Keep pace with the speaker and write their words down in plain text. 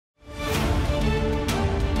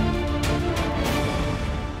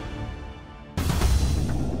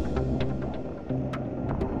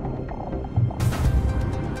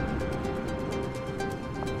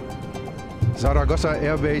Zaragoza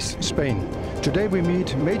Air Base, Spain. Today we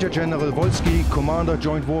meet Major General Wolski, Commander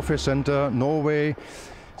Joint Warfare Center, Norway.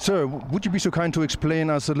 Sir, would you be so kind to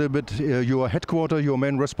explain us a little bit your headquarters, your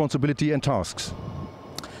main responsibility and tasks?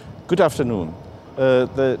 Good afternoon.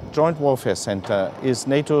 The Joint Warfare Center is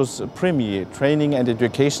NATO's premier training and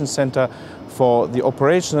education center for the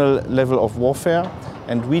operational level of warfare,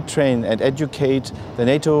 and we train and educate the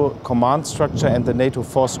NATO command structure and the NATO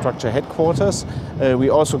force structure headquarters. We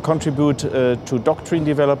also contribute to doctrine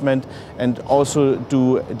development and also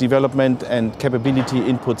do development and capability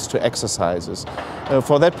inputs to exercises.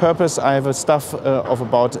 For that purpose, I have a staff of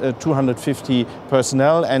about 250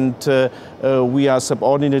 personnel, and we are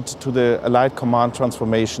subordinate to the Allied Command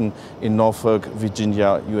Transformation in Norfolk,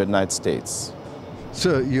 Virginia, United States.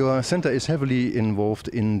 Sir, your center is heavily involved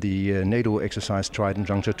in the NATO exercise Trident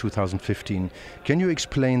Juncture 2015. Can you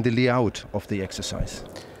explain the layout of the exercise?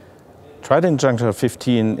 Trident Juncture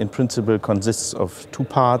 15 in principle consists of two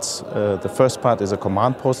parts. The first part is a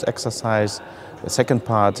command post exercise. The second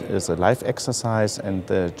part is a live exercise, and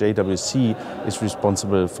the JWC is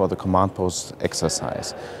responsible for the command post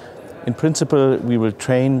exercise. In principle, we will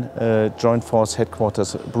train Joint Force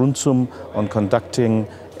Headquarters Brunssum on conducting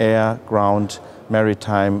air, ground,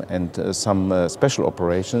 maritime and some special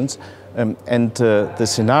operations. The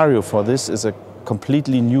scenario for this is a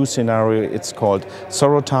completely new scenario. It's called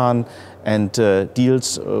Sorotan and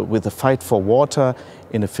deals with the fight for water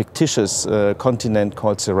in a fictitious continent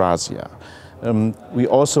called Serasia. We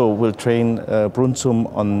also will train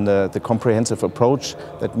Brunssum on the comprehensive approach.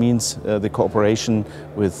 That means the cooperation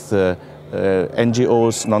with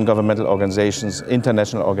NGOs, non-governmental organizations,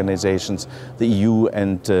 international organizations, the EU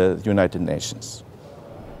and the United Nations.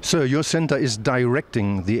 Sir, your center is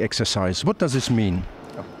directing the exercise. What does this mean?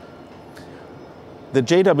 The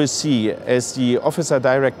JWC, as the officer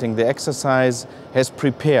directing the exercise, has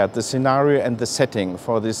prepared the scenario and the setting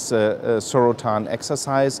for this Sorotan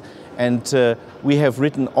exercise, and we have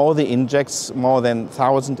written all the injects, more than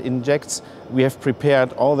 1,000 injects. We have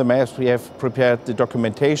prepared all the maps, we have prepared the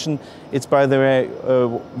documentation. It's, by the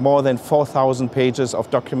way, more than 4,000 pages of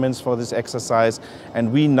documents for this exercise,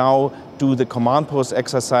 and we now do the command post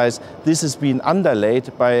exercise. This has been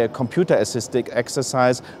underlaid by a computer-assisted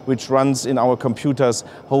exercise which runs in our computers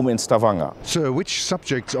home in Stavanger. So, which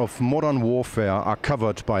subjects of modern warfare are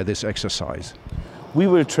covered by this exercise? We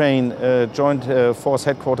will train Joint Force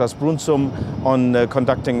Headquarters Brunssum on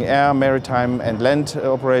conducting air, maritime and land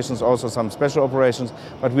operations, also some special operations,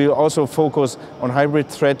 but we will also focus on hybrid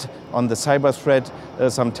threat, on the cyber threat,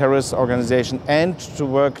 some terrorist organization, and to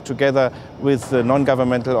work together with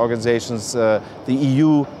non-governmental organizations, the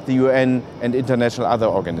EU, the UN and international other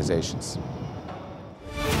organizations.